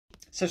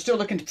So still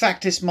looking to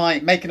practice my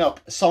making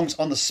up songs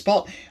on the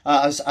spot.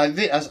 I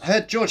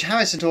heard George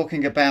Harrison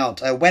talking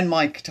about When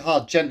My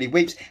Guitar Gently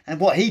Weeps, and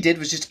what he did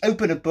was just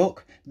open a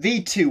book,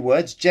 read 2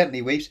 words,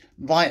 gently weeps,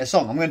 write a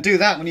song. I'm going to do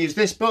that. I'm going to use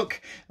this book,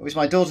 which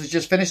my daughter's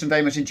just finished and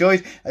very much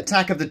enjoyed,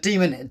 Attack of the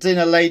Demon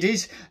Dinner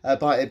Ladies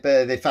by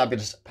the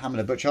fabulous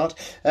Pamela Butchart.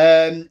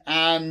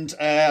 I'm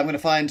going to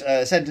find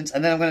a sentence,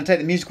 and then I'm going to take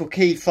the musical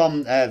key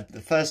from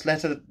the first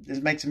letter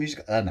that makes a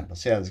musical... I don't know, we'll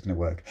see how this is going to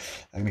work.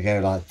 I'm going to go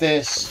like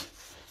this.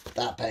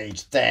 That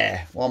page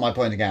there. What am I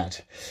pointing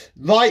at?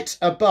 Right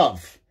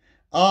above.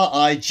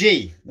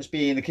 R-I-G. Must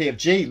be in the key of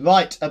G.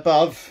 Right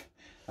above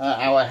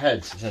our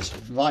heads. It says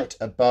right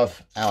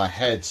above our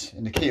heads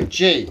in the key of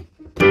G.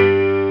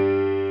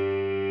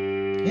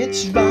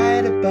 It's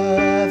right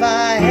above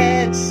our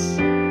heads.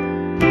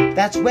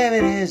 That's where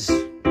it is.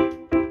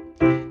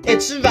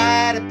 It's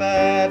right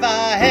above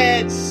our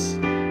heads.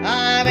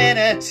 I'm in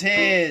a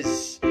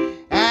tiz.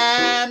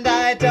 And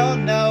I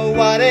don't know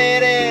what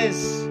it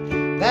is.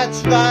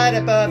 That's right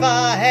above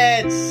our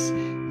heads.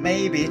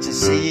 Maybe it's a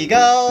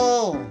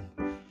seagull,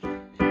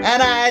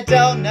 and I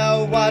don't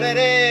know what it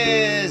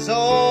is,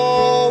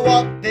 or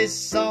what this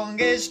song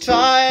is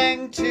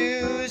trying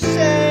to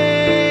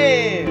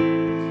say.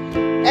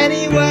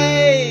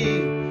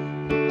 Anyway,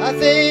 I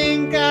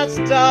think that's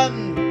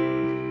done,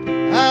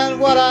 and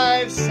what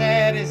I've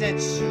said is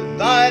it's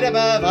right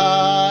above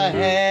our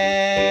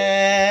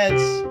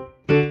heads.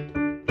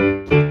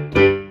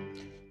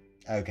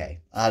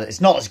 Okay,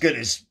 it's not as good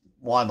as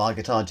Why My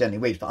Guitar Gently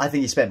Weeps, but I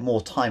think he spent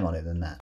more time on it than that.